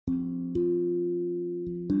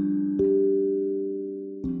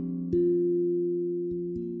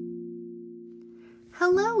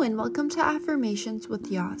Hello and welcome to Affirmations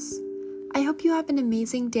with Yas. I hope you have an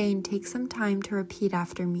amazing day and take some time to repeat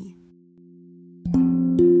after me.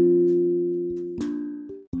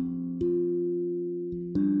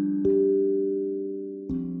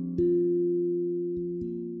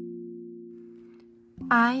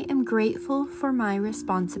 I am grateful for my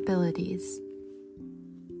responsibilities.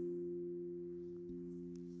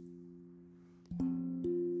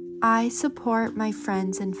 I support my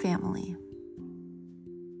friends and family.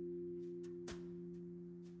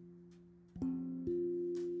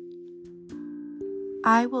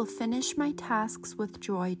 I will finish my tasks with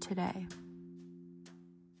joy today.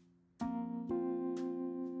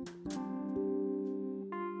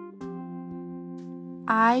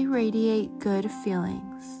 I radiate good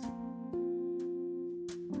feelings.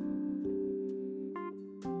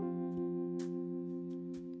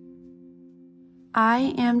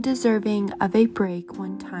 I am deserving of a break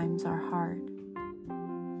when times are hard.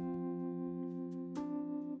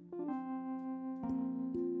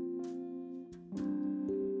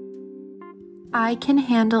 I can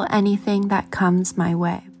handle anything that comes my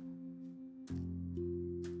way.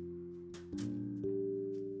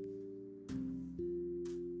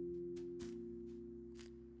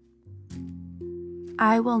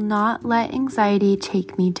 I will not let anxiety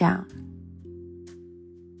take me down.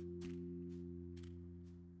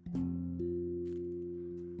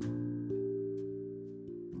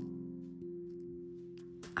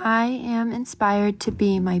 I am inspired to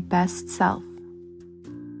be my best self.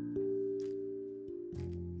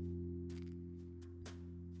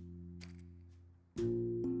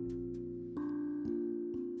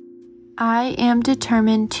 I am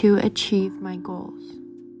determined to achieve my goals.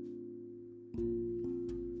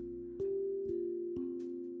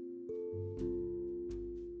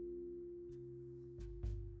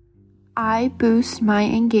 I boost my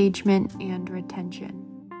engagement and retention.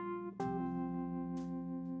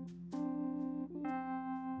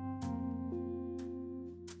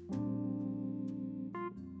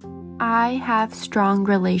 I have strong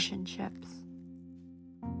relationships.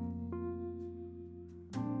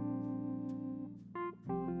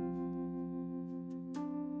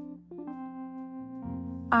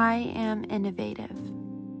 I am innovative.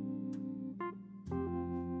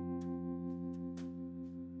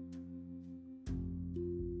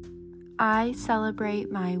 I celebrate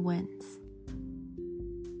my wins.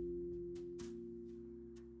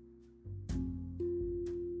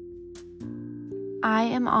 I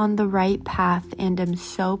am on the right path and am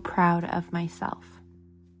so proud of myself.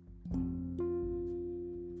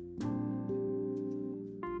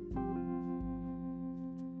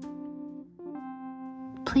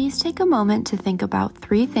 Please take a moment to think about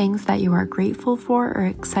 3 things that you are grateful for or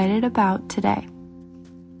excited about today.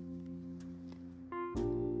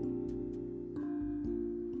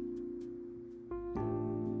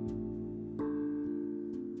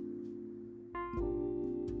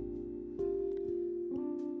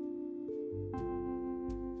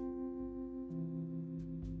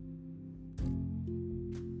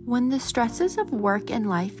 When the stresses of work and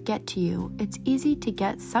life get to you, it's easy to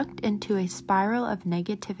get sucked into a spiral of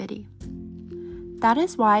negativity. That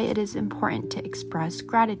is why it is important to express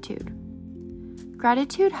gratitude.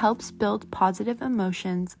 Gratitude helps build positive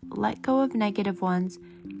emotions, let go of negative ones,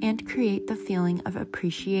 and create the feeling of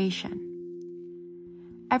appreciation.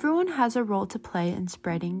 Everyone has a role to play in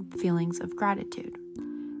spreading feelings of gratitude,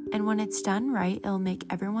 and when it's done right, it'll make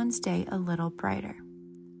everyone's day a little brighter.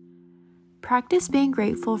 Practice being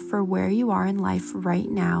grateful for where you are in life right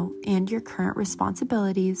now and your current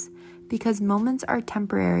responsibilities, because moments are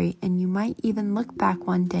temporary and you might even look back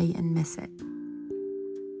one day and miss it.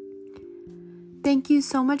 Thank you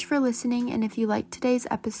so much for listening, and if you liked today's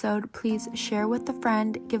episode, please share with a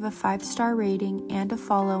friend, give a 5-star rating, and a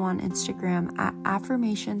follow on Instagram at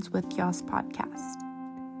Affirmations with Yas Podcast.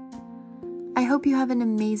 I hope you have an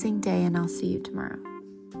amazing day, and I'll see you tomorrow.